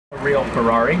real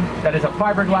Ferrari. That is a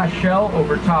fiberglass shell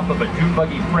over top of a dune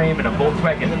buggy frame and a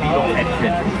Volkswagen Beetle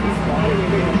engine.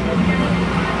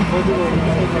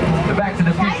 The Back to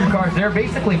the Future cars, they're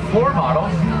basically floor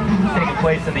models taking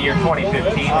place in the year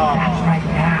 2015. That's right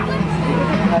now.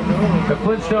 The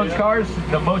Flintstones cars,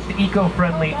 the most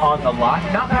eco-friendly on the lot.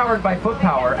 Not powered by foot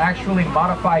power, actually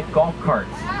modified golf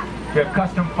carts. We have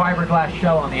custom fiberglass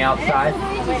shell on the outside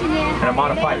and a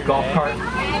modified golf cart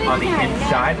on the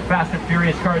inside. The Fast and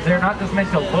Furious cars, they're not just meant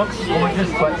to look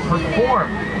gorgeous, but perform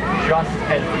just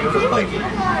as beautifully.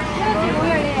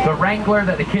 The Wrangler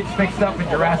that the kids fixed up in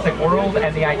Jurassic World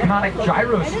and the iconic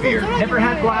gyrosphere never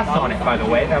had glass on it, by the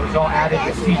way. That was all added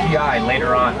with CGI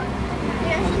later on.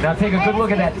 Now take a good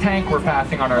look at that tank we're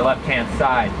passing on our left-hand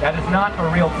side. That is not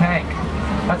a real tank.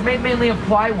 That's made mainly of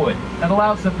plywood. That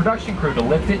allows the production crew to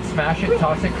lift it, smash it,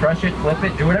 toss it, crush it, flip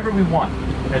it, do whatever we want.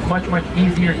 And it's much, much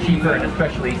easier, cheaper, and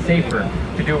especially safer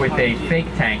to do with a fake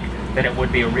tank than it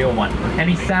would be a real one.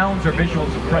 Any sounds or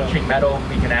visuals of crunching metal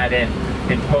we can add in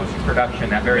post-production,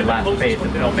 that very last phase of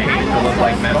filmmaking to look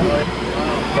like metal.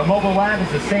 The mobile lab is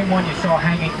the same one you saw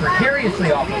hanging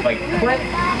precariously off of a cliff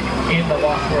in the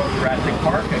Lost World Jurassic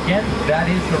Park. Again, that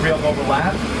is the real mobile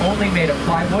lab, only made of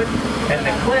plywood, and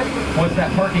the cliff was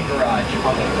that parking garage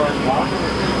on the front lot.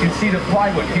 You can see the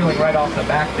plywood peeling right off the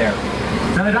back there.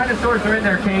 Now the dinosaurs are in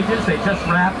their cages. They just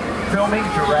wrapped filming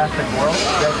Jurassic World.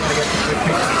 You guys gonna get some good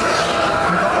pictures.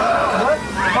 What?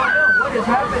 Oh no, what is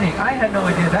happening? I had no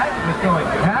idea that was going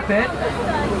to happen.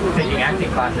 Taking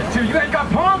acting classes too. You guys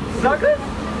got pumped, suckers!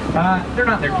 They're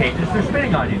not in their cages, they're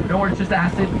spitting on you. Don't worry, it's just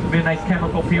acid. It'll be a nice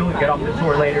chemical peel. You get off the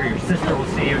tour later, your sister will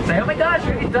see you and say, oh my gosh,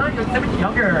 what have you done? You're so much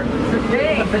younger. So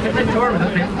dang, such a good tour with a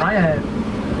big Ryan.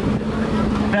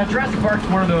 Now, Jurassic Park's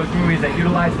one of those movies that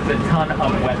utilizes a ton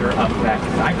of weather effects.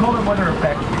 I call them weather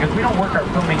effects because we don't work our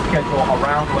filming schedule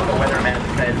around what the weatherman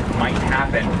says might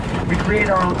happen. We create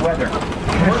our own weather.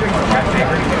 There's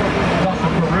also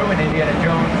Peru and Indiana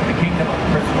Jones, the Kingdom of the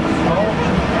Crystal Skull,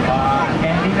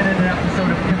 and even in an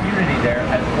episode of Community there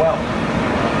as well.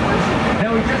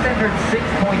 Now, we just entered 6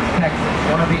 Points, Texas,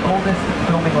 one of the oldest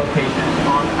filming locations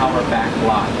on our back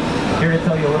lot. Here to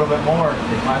tell you a little bit more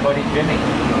is my buddy Jimmy.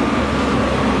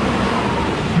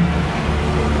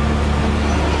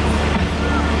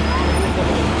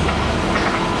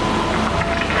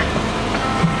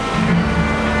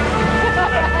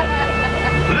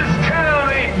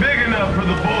 For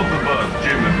the both of us,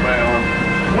 Jimmy Fallon.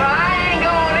 Well, I ain't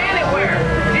going anywhere,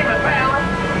 Jimmy Fallon.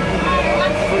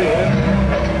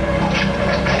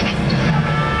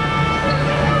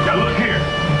 Now look here.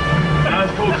 Us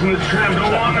folks in this tram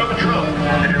don't want no trouble.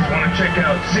 They just want to check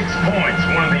out 6 Points,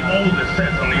 one of the oldest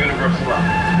sets on the Universal lot.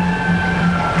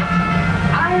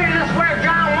 I hear this where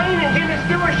John Wayne and Jimmy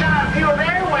Stewart shot a few of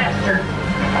their westerns.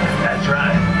 That's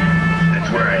right. That's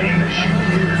where I aim to shoot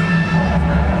you.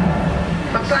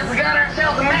 Looks like we got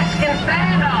ourselves a Mexican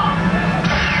standoff.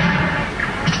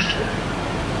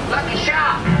 Lucky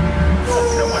shot.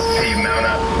 Someone see mount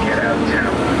up and get out of town.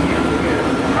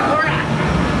 All right.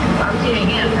 I'll see you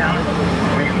again, pal.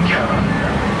 We can count on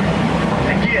that.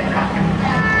 Again.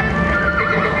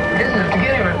 This is the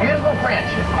beginning of a beautiful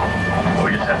friendship.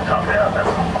 We just have to talk it out, that's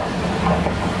all.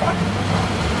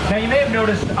 Now you may have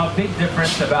noticed a big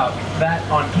difference about that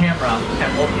on camera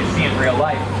and what you see in real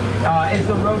life is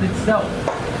the road itself.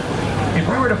 If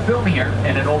we were to film here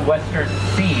in an old western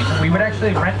scene, we would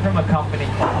actually rent from a company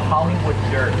called Hollywood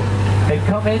Dirt. They'd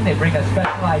come in, they bring a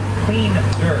specialized clean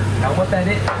dirt. Now what that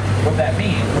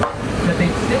means is that they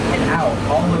sift out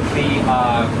all of the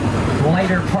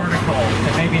lighter particles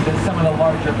and maybe some of the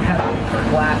larger pebbles or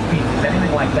glass pieces,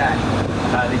 anything like that.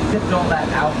 They sift all that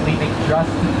out, leaving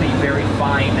just the very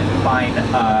fine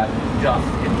dust,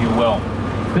 if you will.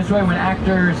 This way, when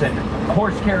actors and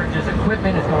horse carriages,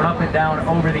 equipment is going up and down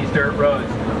over these dirt roads,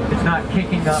 it's not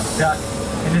kicking up dust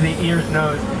into the ears,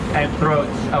 nose, and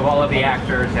throats of all of the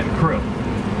actors and crew.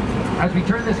 As we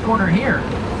turn this corner here,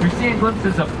 we're seeing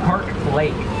glimpses of Park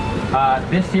Lake.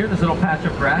 This little patch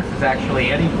of grass is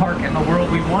actually any park in the world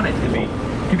we want it to be.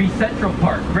 It could be Central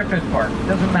Park, Griffith Park,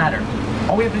 doesn't matter.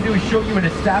 All we have to do is show you an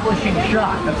establishing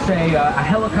shot of, say, a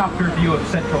helicopter view of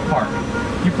Central Park.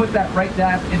 You put that right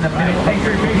there in the middle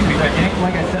picture.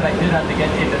 Like I said, I did have to get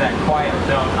into that quiet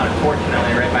zone,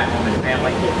 unfortunately, right by home and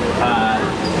family.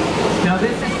 Now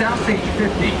this is Soundstage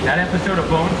 50. That episode of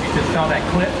Bones, you just saw that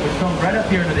clip, was filmed right up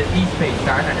here to the East Bay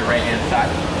sign on your right-hand side.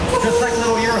 Just like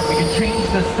Little Europe, we can change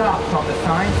the stops on the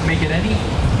signs to make it any...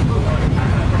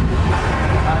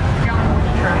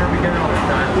 California Treasure, we get it all the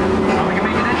time. We can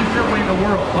make it any subway in the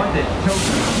world. London,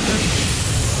 Tokyo.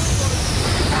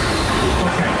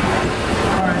 Okay.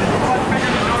 Alright, much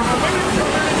bigger than normal. Women's show,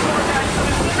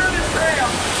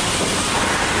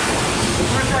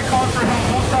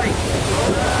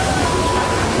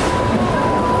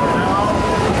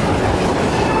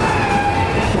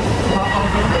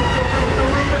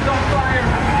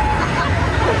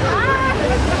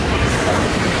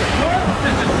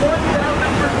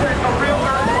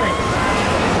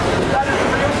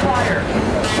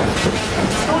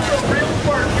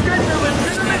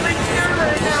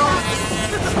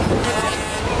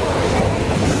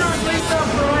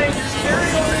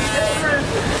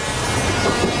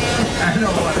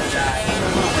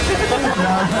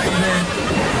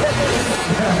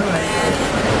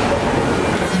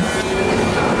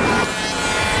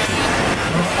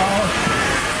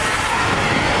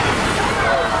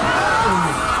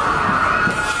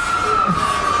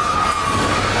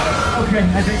 Okay,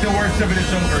 I think the worst of it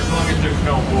is over as long as there's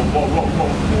no water.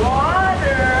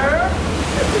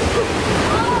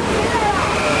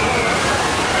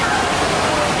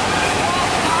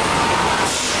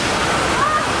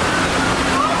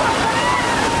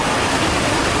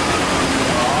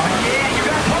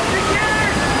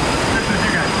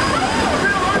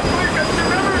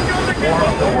 War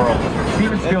of the World.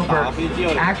 Steven Spielberg's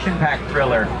action-packed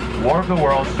thriller, War of the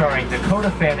World, starring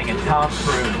Dakota Fanning and Tom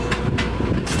Cruise.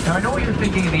 Now I know what you're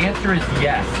thinking, and the answer is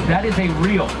yes. That is a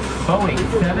real Boeing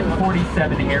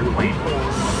 747 airplane.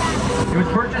 It was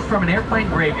purchased from an airplane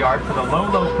graveyard for the low,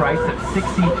 low price of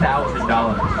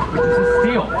 $60,000, which is a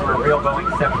steal for a real Boeing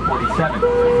 747.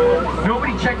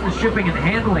 Nobody checked the shipping and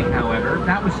handling, however.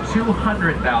 That was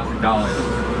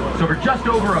 $200,000. So for just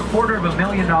over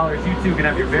 $250,000, you two can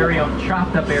have your very own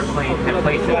chopped up airplane and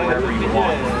place it wherever you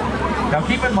want. Now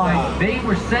keep in mind, they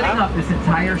were setting up this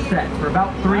entire set for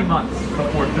about 3 months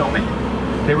before filming.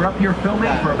 They were up here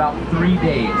filming for about 3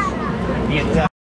 days. The entire